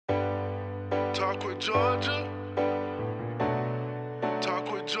Talk with Georgia.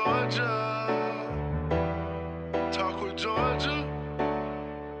 Talk with Georgia. Talk with Georgia.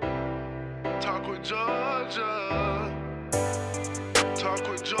 Talk with Georgia. Talk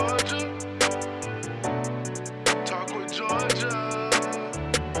with Georgia. Talk with Georgia.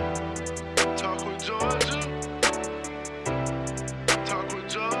 Talk with Georgia. Talk with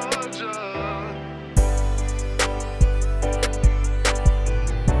Georgia.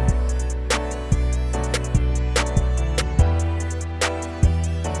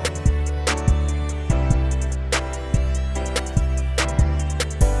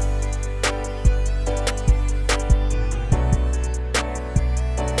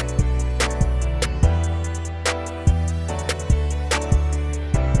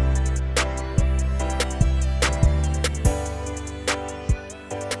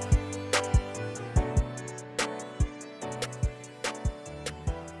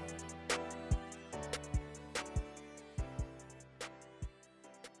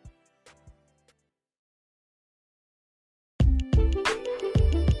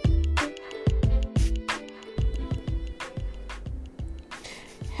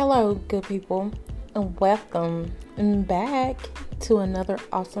 Hello, good people, and welcome back to another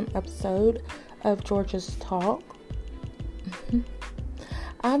awesome episode of Georgia's Talk.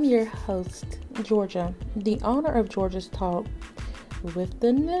 I'm your host, Georgia, the owner of Georgia's Talk, with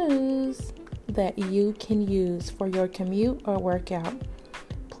the news that you can use for your commute or workout.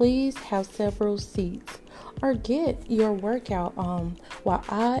 Please have several seats or get your workout on while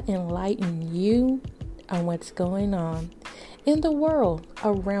I enlighten you on what's going on in the world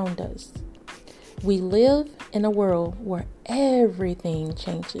around us. We live in a world where everything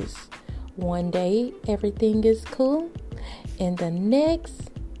changes. One day, everything is cool, and the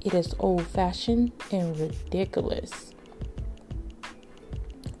next, it is old-fashioned and ridiculous.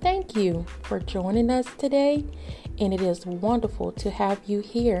 Thank you for joining us today, and it is wonderful to have you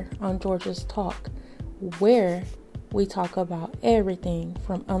here on Georgia's Talk, where we talk about everything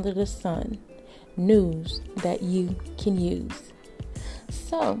from under the sun. News that you can use.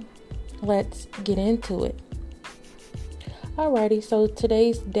 So, let's get into it. Alrighty, so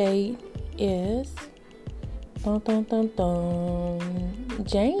today's date is January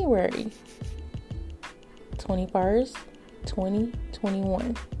 21st,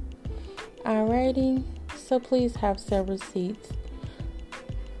 2021. Alrighty, so please have several seats.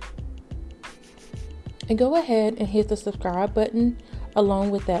 And go ahead and hit the subscribe button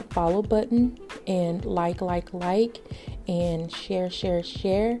along with that follow button, and like, and share,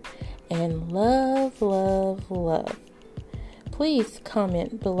 and love. Please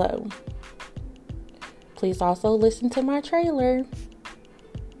comment below. Please also listen to my trailer.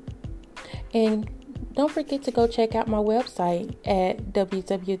 And don't forget to go check out my website at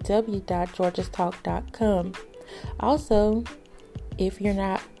www.georgiastalk.com. Also, if you're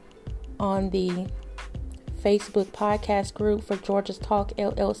not on the Facebook podcast group for Georgia's Talk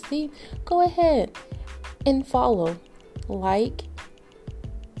LLC, go ahead and follow,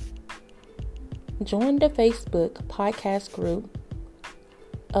 join the Facebook podcast group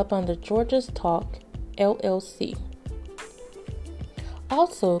up under Georgia's Talk LLC.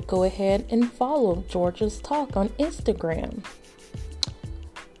 Also, go ahead and follow Georgia's Talk on Instagram,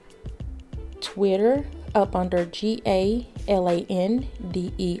 Twitter up under GALANDERS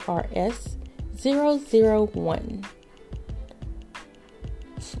 001.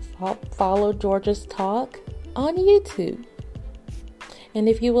 Follow Georgia's Talk on YouTube. And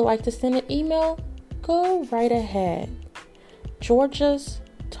if you would like to send an email, go right ahead.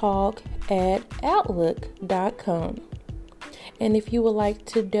 georgiastalk@outlook.com. And if you would like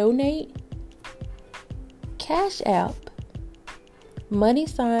to donate, Cash App,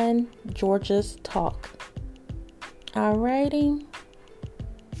 # Georgia's Talk. Alrighty.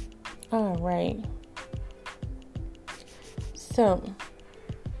 Alright. So,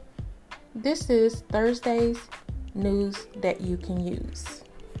 this is Thursday's news that you can use.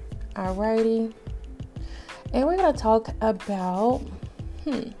 Alrighty. And we're going to talk about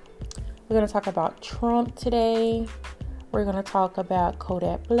Trump today. We're going to talk about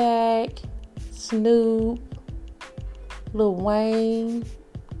Kodak Black, Snoop, Lil Wayne,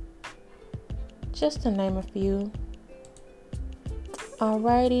 just to name a few.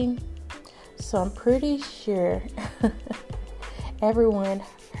 Alrighty. So I'm pretty sure everyone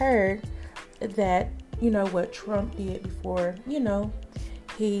heard that, what Trump did before,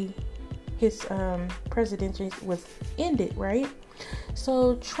 his presidency was ended, right?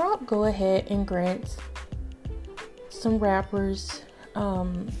 So Trump go ahead and grants some rappers,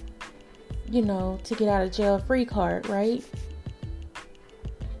 to get out of jail free card, right?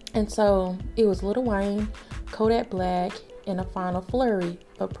 And so it was Lil Wayne, Kodak Black, in a final flurry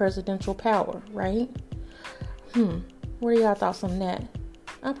of presidential power, right? What are y'all thoughts on that?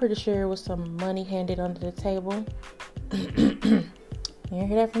 I'm pretty sure it was some money handed under the table. You didn't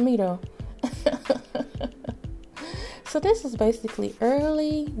hear that from me though. So this is basically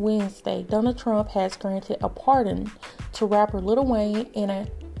early Wednesday. Donald Trump has granted a pardon to rapper Lil Wayne in a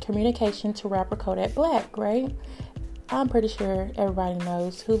communication to rapper Kodak Black, right? I'm pretty sure everybody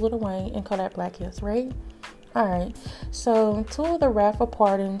knows who Lil Wayne and Kodak Black is, right? Alright, so two of the rapper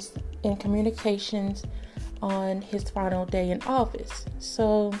pardons in communications on his final day in office.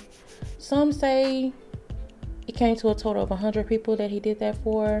 So some say it came to a total of 100 people that he did that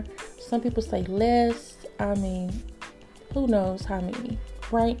for. Some people say less. I mean, who knows how many,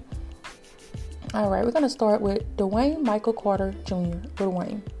 right? Alright, we're going to start with Dwayne Michael Carter Jr., Lil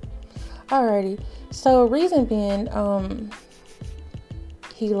Wayne. Alrighty, so reason being,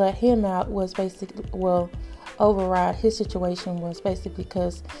 he let him out was basically, override his situation was basically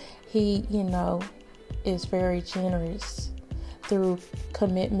because he, is very generous through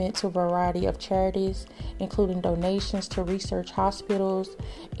commitment to a variety of charities, including donations to research hospitals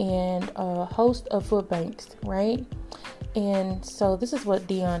and a host of food banks, right? And so this is what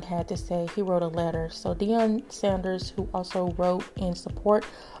Deion had to say. He wrote a letter. So Deion Sanders, who also wrote in support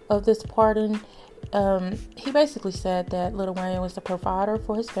of this pardon, he basically said that Lil Wayne was a provider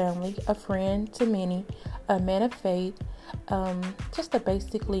for his family, a friend to many, a man of faith, just a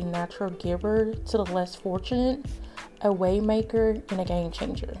basically natural giver to the less fortunate, a way maker, and a game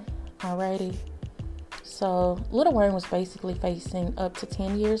changer. Alrighty. So Lil Wayne was basically facing up to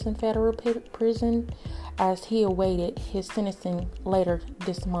 10 years in federal prison as he awaited his sentencing later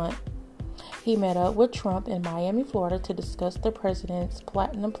this month. He met up with Trump in Miami, Florida to discuss the president's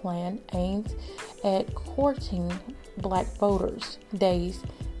platinum plan aimed at courting black voters days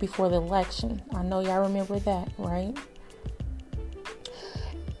before the election. I know y'all remember that, right?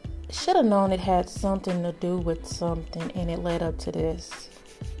 Should have known it had something to do with something, and it led up to this.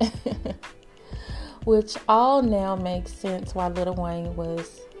 Which all now makes sense why Lil Wayne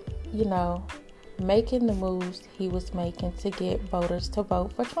was, making the moves he was making to get voters to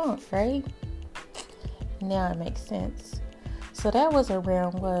vote for Trump, right? Now it makes sense. So that was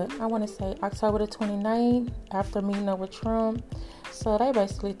around October the 29th, after meeting up with Trump. So they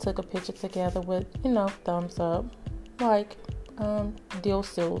basically took a picture together with, thumbs up. Like, deal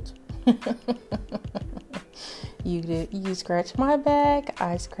sealed. You scratch my back,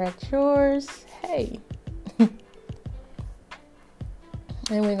 I scratch yours. Hey. And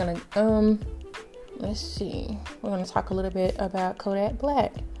we're gonna let's see. We're gonna talk a little bit about Kodak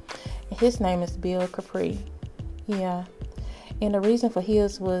Black. His name is Bill Capri. Yeah. And the reason for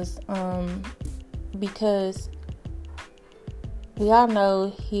his was because we all know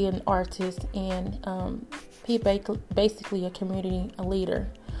he an artist and he basically a community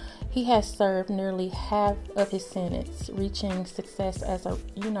leader. He has served nearly half of his sentence, reaching success as a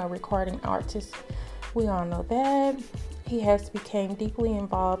recording artist. We all know that. He has become deeply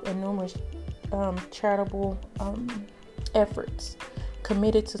involved in numerous charitable efforts,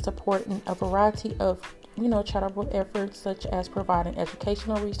 committed to supporting a variety of charitable efforts, such as providing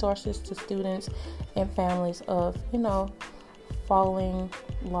educational resources to students and families of fallen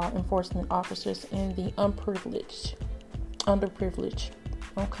law enforcement officers and the underprivileged.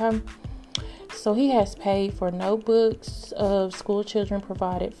 Okay, so he has paid for notebooks of school children,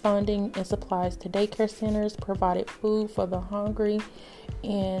 provided funding and supplies to daycare centers, provided food for the hungry,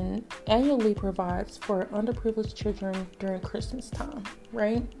 and annually provides for underprivileged children during Christmas time,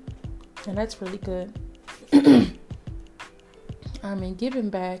 right? And that's really good. I mean, giving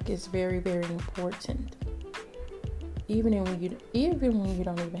back is very, very important, even when you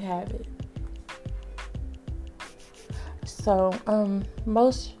don't even have it. So,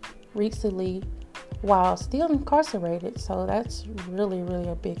 most recently, while still incarcerated, so that's really, really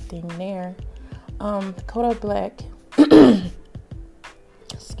a big thing there. Kodak Black,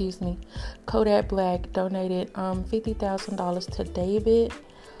 Kodak Black donated $50,000 to David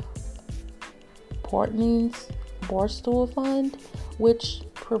Portnoy's Barstool Fund, which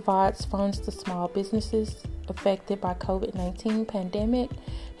provides funds to small businesses affected by COVID-19 pandemic.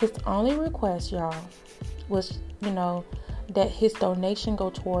 His only request, y'all, was, that his donation go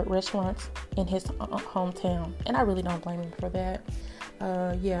toward restaurants in his hometown. And I really don't blame him for that.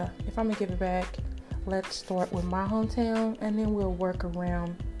 If I'm going to give it back, let's start with my hometown and then we'll work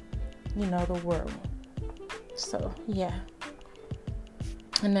around, the world. So, yeah.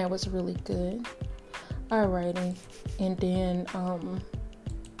 And that was really good. Alrighty. And then,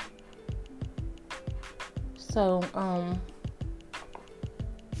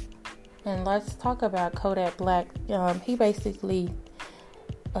 And let's talk about Kodak Black. He basically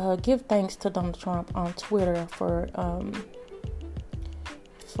give thanks to Donald Trump on Twitter for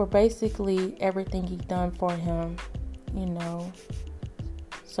basically everything he's done for him,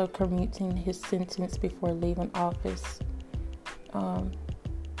 so commuting his sentence before leaving office.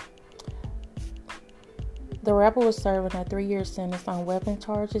 The rapper was serving a 3-year sentence on weapon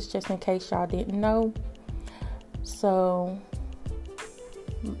charges, just in case y'all didn't know. So,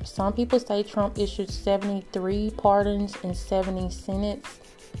 some people say Trump issued 73 pardons and 70 sentence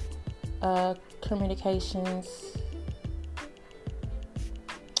communications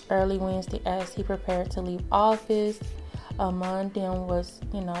early Wednesday as he prepared to leave office. Among them was,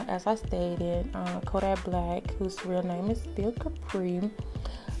 as I stated, Kodak Black, whose real name is Bill Capri,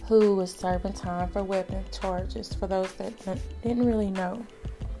 who was serving time for weapon charges, for those that didn't really know.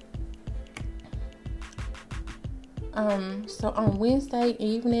 So on Wednesday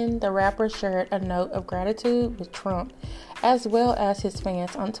evening, the rapper shared a note of gratitude with Trump, as well as his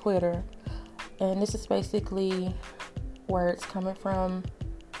fans on Twitter. And this is basically words coming from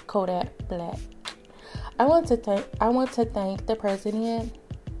Kodak Black. I want to thank the president,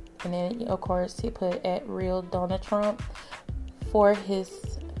 and then of course he put at real Donald Trump, for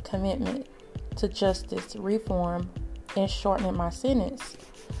his commitment to justice, reform, and shortening my sentence.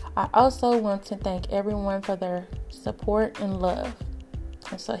 I also want to thank everyone for their support and love.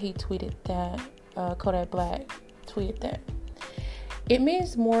 And so he tweeted that, Kodak Black tweeted that. It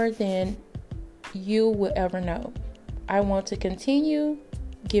means more than you will ever know. I want to continue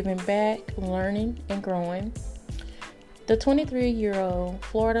giving back, learning, and growing. The 23-year-old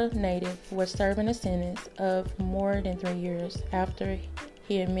Florida native was serving a sentence of more than 3 years after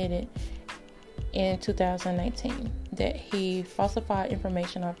he admitted in 2019 that he falsified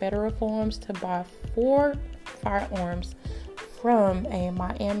information on federal forms to buy 4 firearms from a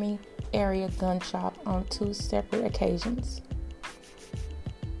Miami area gun shop on 2 separate occasions.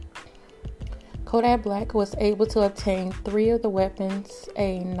 Kodak Black was able to obtain 3 of the weapons,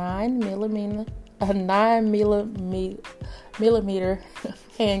 a 9 millimeter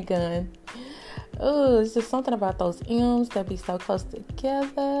handgun. Oh, it's just something about those M's that be so close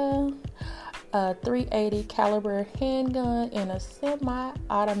together. A .380 caliber handgun and a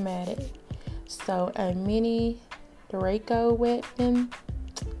semi-automatic. So a mini Draco weapon.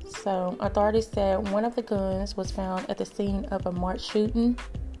 So authorities said one of the guns was found at the scene of a March shooting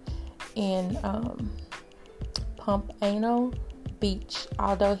in Pompano Beach.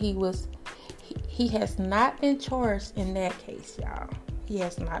 Although he has not been charged in that case, y'all. He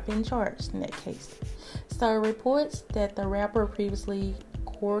has not been charged in that case. So reports that the rapper previously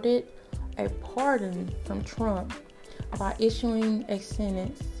courted a pardon from Trump by issuing a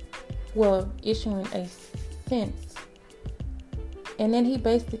sentence, and then he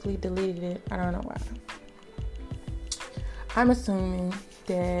basically deleted it. I don't know why. I'm assuming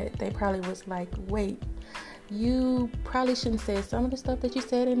that they probably was like, wait, you probably shouldn't say some of the stuff that you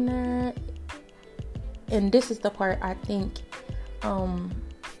said in there. And this is the part I think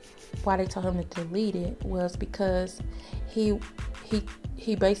why they told him to delete it was because he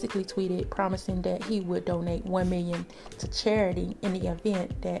basically tweeted promising that he would donate $1 million to charity in the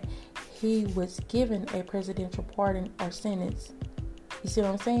event that he was given a presidential pardon or sentence. You see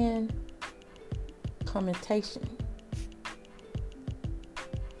what I'm saying? Commentation.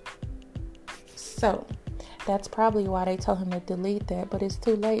 So that's probably why they told him to delete that, but it's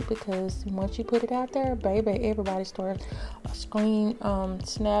too late because once you put it out there, baby, everybody started screen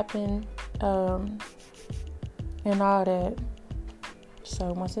snapping and all that.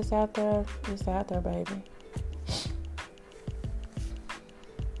 So once it's out there, baby.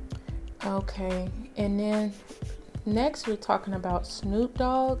 Okay, and then next we're talking about Snoop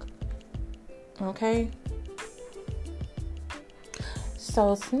Dogg. Okay.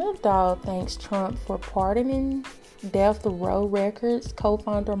 So Snoop Dogg thanks Trump for pardoning Death Row Records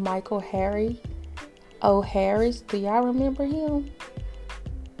co-founder Michael Harris. Do y'all remember him?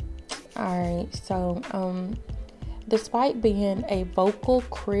 Alright, so despite being a vocal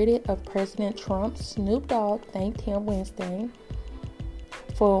critic of President Trump, Snoop Dogg thanked him Wednesday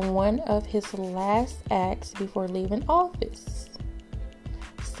for one of his last acts before leaving office.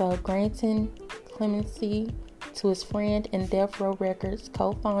 So granting clemency to his friend and Death Row Records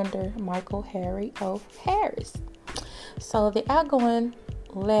co-founder Michael Harris. So the outgoing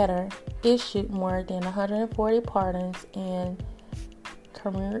letter issued more than 140 pardons and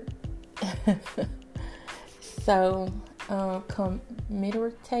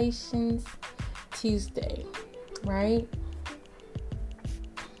commemorations Tuesday, right?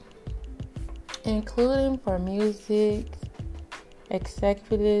 Including for music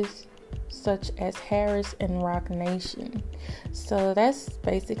executives such as Harris and Roc Nation. So that's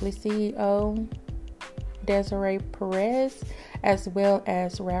basically CEO Desiree Perez, as well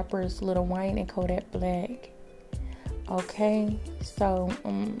as rappers Lil Wayne and Kodak Black. Okay, so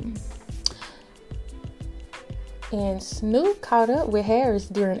and Snoop caught up with Harris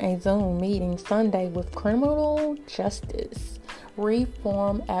during a Zoom meeting Sunday with criminal justice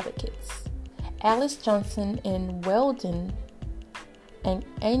reform advocates Alice Johnson and Weldon and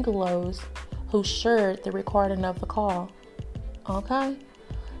Angelos, who shared the recording of the call. Okay,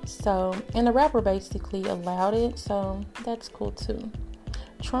 so and the rapper basically allowed it, so that's cool too.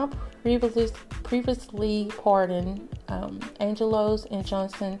 Trump previously pardoned Angelos and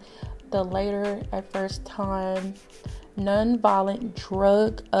Johnson, the later a first-time non-violent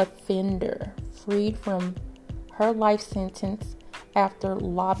drug offender, freed from her life sentence after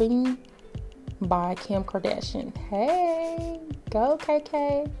lobbying by Kim Kardashian. Hey, go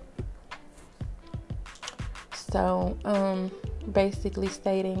KK. So, basically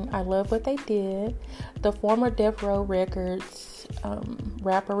stating, I love what they did. The former Death Row Records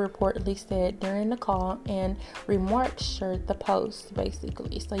rapper reportedly said during the call, and remarks shared the post,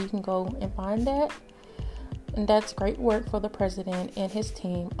 basically. So you can go and find that. And that's great work for the president and his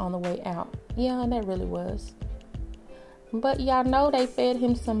team on the way out. Yeah, that really was. But y'all know they fed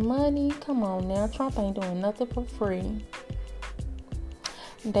him some money. Come on now, Trump ain't doing nothing for free.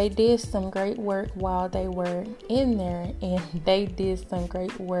 They did some great work while they were in there, and they did some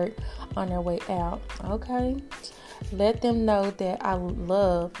great work on their way out. Okay? Let them know that I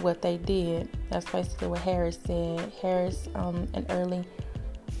love what they did. That's basically what Harris said. Harris, an early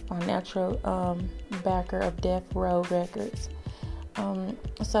financial backer of Death Row Records.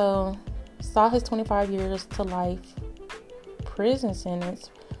 So, saw his 25 years to life prison sentence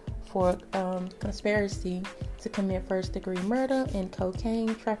for conspiracy to commit first-degree murder and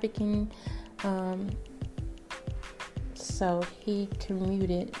cocaine trafficking. So he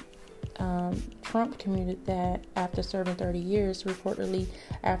commuted. Trump commuted that after serving 30 years, reportedly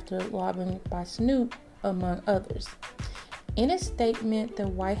after lobbying by Snoop, among others. In a statement, the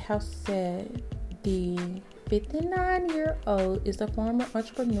White House said the 59-year-old is a former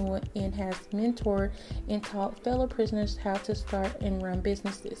entrepreneur and has mentored and taught fellow prisoners how to start and run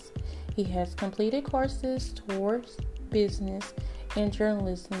businesses. He has completed courses towards business and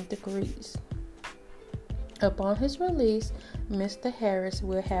journalism degrees. Upon his release, Mr. Harris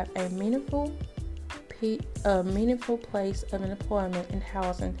will have a meaningful place of employment and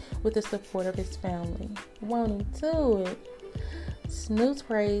housing with the support of his family. Won't he do it? Snoop's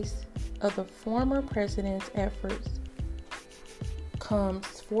praise of the former president's efforts comes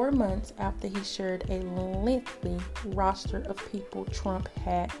 4 months after he shared a lengthy roster of people Trump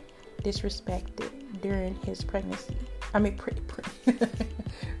had disrespected during his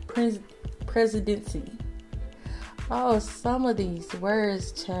presidency. Oh, some of these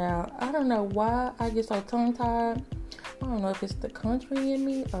words, child. I don't know why I get so tongue-tied. I don't know if it's the country in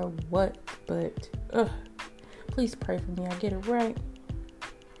me or what, but please pray for me I get it right.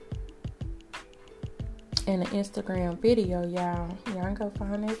 And an Instagram video, y'all can go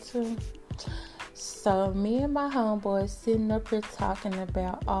find that too. So me and my homeboys sitting up here talking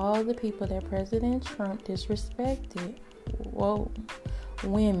about all the people that President Trump disrespected. Whoa.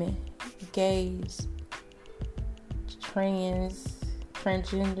 Women, gays, transgenders,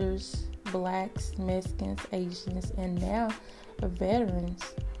 blacks, Mexicans, Asians, and now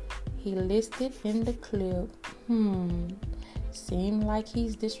veterans. He listed in the clip, seem like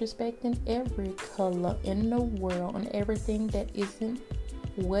he's disrespecting every color in the world and everything that isn't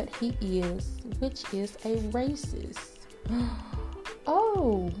what he is, which is a racist.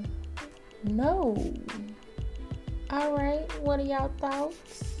 Oh, no. All right, what are y'all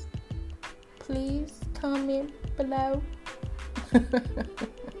thoughts? Please comment below.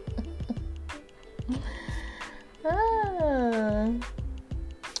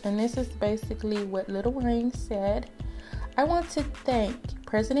 And this is basically what Lil Wayne said. I want to thank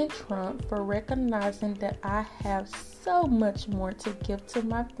President Trump for recognizing that I have so much more to give to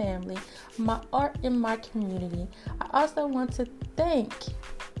my family, my art, and my community. I also want to thank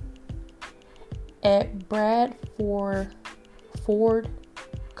Brad Ford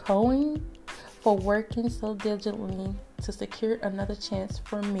Cohen for working so diligently to secure another chance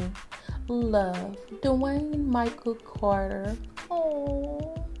for me. Love, Dwayne Michael Carter.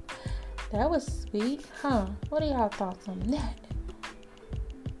 Oh, that was sweet, huh? What are y'all thoughts on that?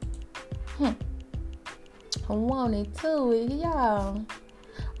 Won't it do it, y'all?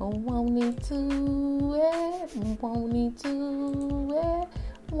 Won't it do it? Won't it do it?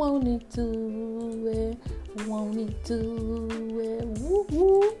 Won't it do it? Won't it do it? Woo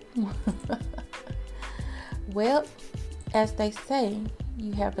woo. Well, as they say,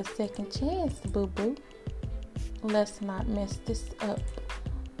 you have a second chance, boo-boo. Let's not mess this up.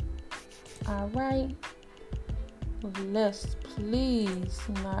 Alright? Let's please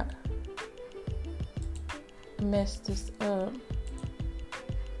not mess this up.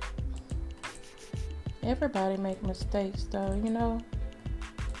 Everybody make mistakes though, you know.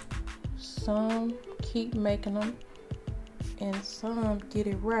 Some keep making them and some get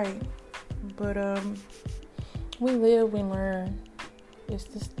it right. But we live, we learn. It's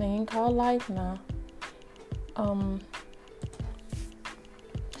this thing called life now.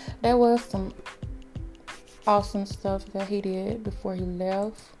 There was some awesome stuff that he did before he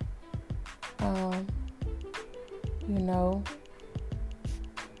left. You know,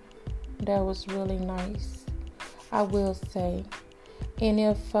 that was really nice, I will say. And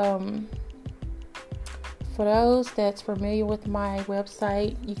if for those that's familiar with my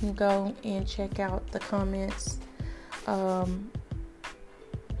website, you can go and check out the comments,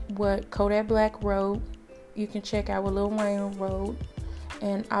 what Kodak Black wrote. You can check out what Lil Wayne wrote.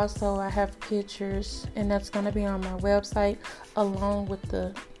 And also I have pictures, and that's going to be on my website along with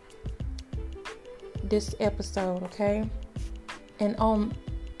this episode, okay? And on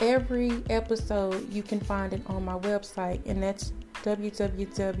every episode, you can find it on my website, and that's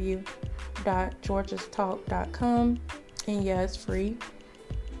www.georgestalk.com. And yeah, it's free.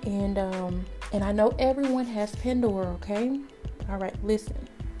 And I know everyone has Pandora, okay? All right, listen.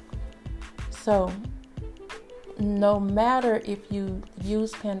 So, no matter if you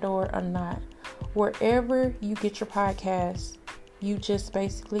use Pandora or not, wherever you get your podcasts, you just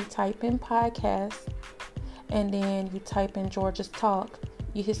basically type in podcast, and then you type in George's Talk.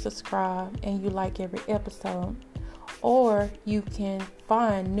 You hit subscribe, and you like every episode. Or you can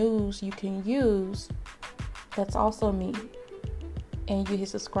find news you can use. That's also me. And you hit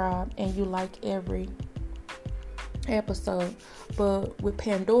subscribe, and you like every episode. But with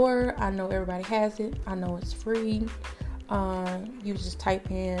Pandora, I know everybody has it. I know it's free. You just type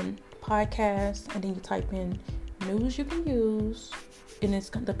in podcast, and then you type in news you can use, and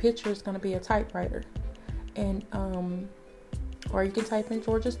the picture is going to be a typewriter. And or you can type in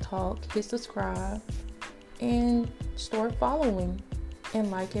George's Talk, hit subscribe, and start following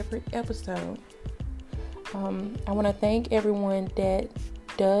and like every episode. I want to thank everyone that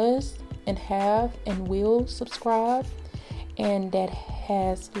does and have and will subscribe, and that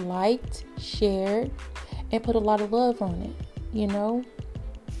has liked, shared, and put a lot of love on it. You know,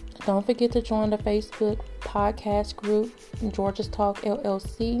 don't forget to join the Facebook podcast group, George's Talk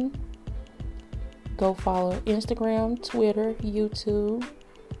LLC. Go follow Instagram, Twitter, YouTube.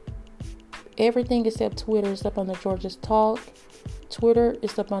 Everything except Twitter is up under George's Talk. Twitter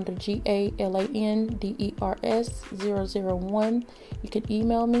is up under GALANDERS001. You can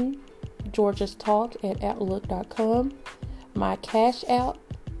email me, georgestalk@outlook.com. My Cash App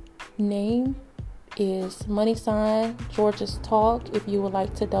name is # George's Talk if you would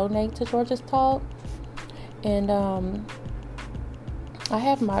like to donate to George's Talk. And I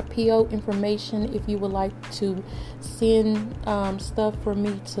have my PO information if you would like to send stuff for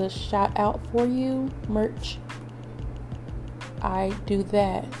me to shout out for you, merch. I do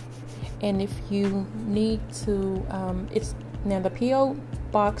that. And if you need to, the PO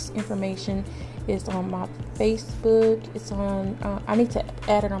box information is on my Facebook. It's on, I need to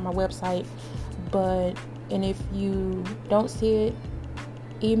add it on my website. And if you don't see it,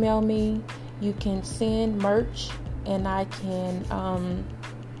 email me. You can send merch, and I can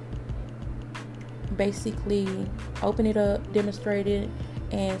basically open it up, demonstrate it,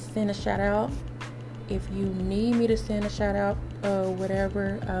 and send a shout out. If you need me to send a shout out or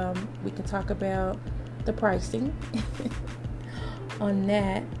whatever, we can talk about the pricing on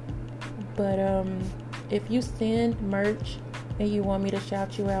that. But if you send merch and you want me to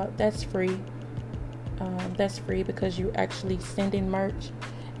shout you out, that's free. That's free because you're actually sending merch.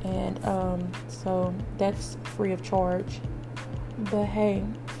 And so that's free of charge. But hey,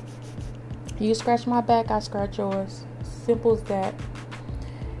 you scratch my back, I scratch yours. Simple as that.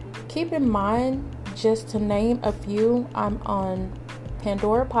 Keep in mind, just to name a few, I'm on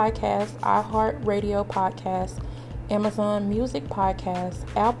Pandora Podcast, iHeartRadio Podcast, Amazon Music Podcast,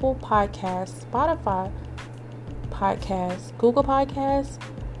 Apple Podcast, Spotify Podcast, Google Podcast,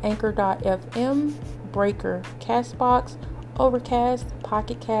 Anchor.fm, Breaker, Castbox, Overcast,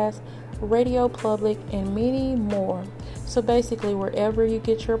 Pocket Cast, Radio Public, and many more. So basically, wherever you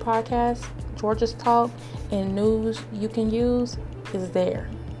get your podcast, George's Talk and news you can use is there.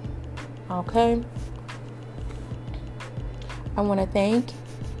 Okay? I want to thank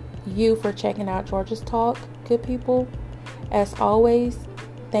you for checking out George's Talk, good people. As always,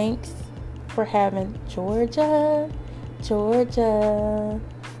 thanks for having Georgia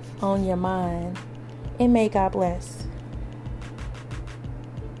on your mind. And may God bless.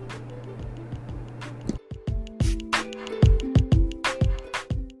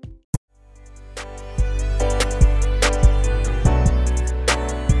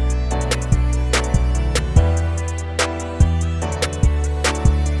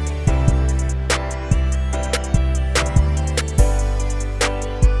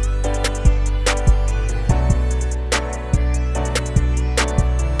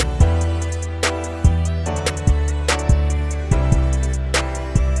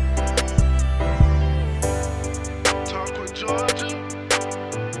 Talk with Georgia.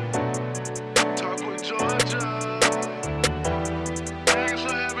 Talk with Georgia. Thanks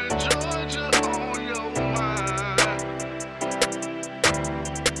for having Georgia on your mind.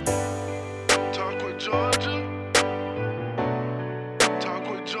 Talk with Georgia. Talk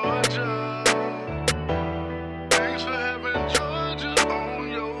with Georgia.